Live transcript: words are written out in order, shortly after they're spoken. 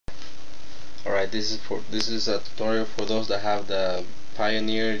Alright, this is a tutorial for those that have the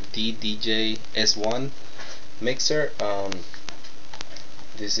Pioneer DDJ-S1 mixer.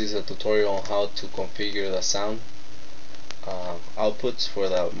 This is a tutorial on how to configure the sound outputs for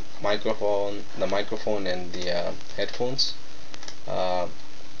the microphone and the headphones. Uh,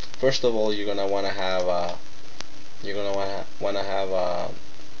 First of all, you're gonna wanna have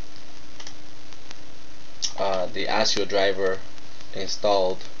the ASIO driver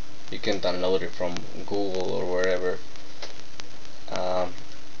installed. You can download it from Google or wherever. Um,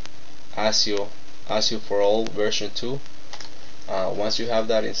 ASIO for all version 2. Once you have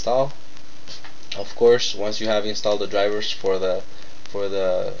that installed, of course, once you have installed the drivers for the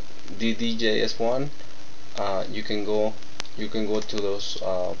DDJ-S1, you can go to those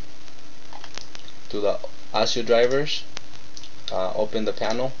to the ASIO drivers. Open the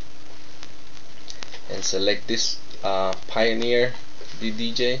panel and select this Pioneer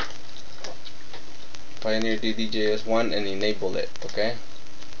DDJ-S1 and enable it. Okay,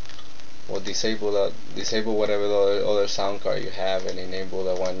 or disable whatever the other sound card you have and enable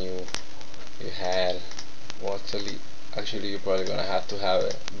the one you had. Well, actually you're probably gonna have to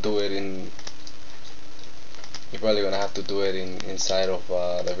do it inside of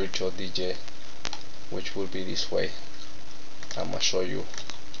the virtual DJ, which will be this way. I'm gonna show you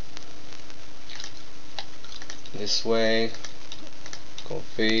this way.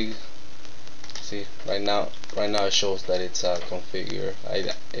 Config. See, right now it shows that it's configure.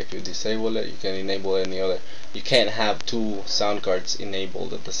 If you disable it, you can enable any other. You can't have two sound cards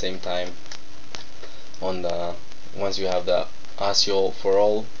enabled at the same time on the once you have the ASIO for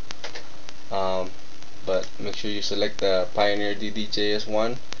all. But make sure you select the Pioneer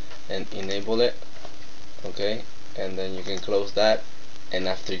DDJ-S1 and enable it. Okay, and then you can close that. And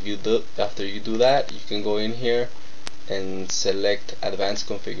after you do that, you can go in here and select advanced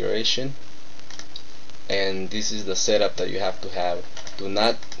configuration, and this is the setup that you have to have. Do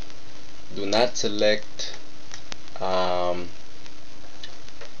not select the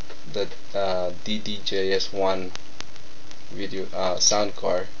DDJ-S1 video sound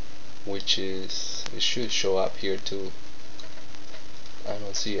card, which is, it should show up here too. I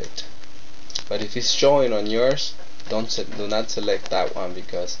don't see it, but if it's showing on yours, do not select that one,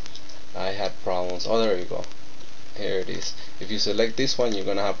 because I had problems. Oh, there you go. Here it is. If you select this one, you're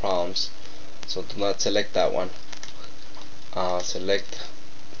gonna have problems. So do not select that one. Select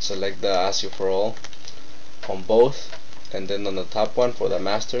the ASIO for all on both, and then on the top one for the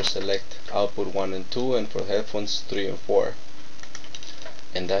master, select output 1 and 2, and for headphones 3 and 4.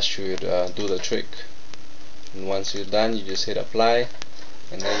 And that should do the trick. And once you're done, you just hit apply,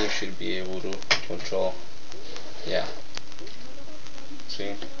 and then you should be able to control. Yeah.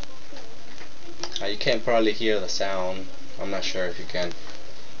 See? You can't probably hear the sound. I'm not sure if you can.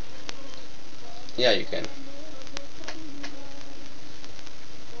 Yeah, you can.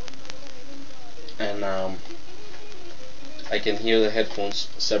 And I can hear the headphones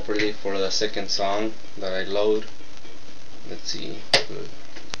separately for the second song that I load. Let's see. Good.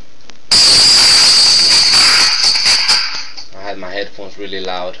 I had my headphones really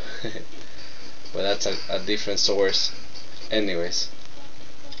loud. But that's a different source. Anyways.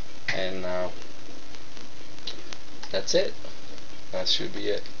 And that's it. That should be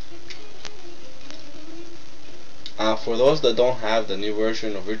it. For those that don't have the new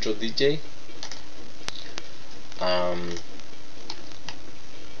version of Virtual DJ,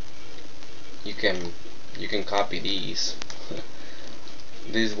 you can copy these.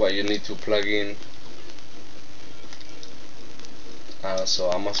 This is what you need to plug in.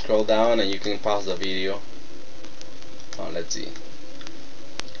 So I'm gonna scroll down, and you can pause the video. Let's see.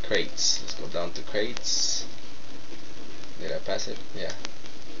 Crates. Let's go down to crates. Did I pass it? Yeah.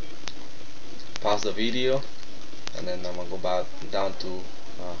 Pause the video, and then I'm gonna go back down to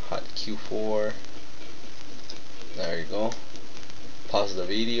hot Q4. There you go. Pause the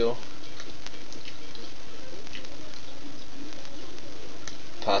video.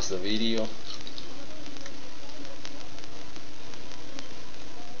 Pause the video.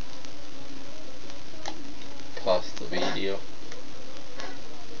 Pause the video.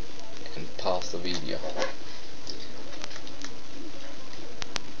 And pause the video.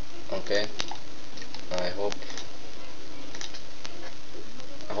 Okay. I hope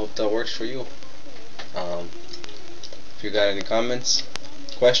that works for you. If you got any comments,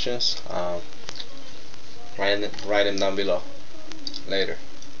 questions, write them down below. Later.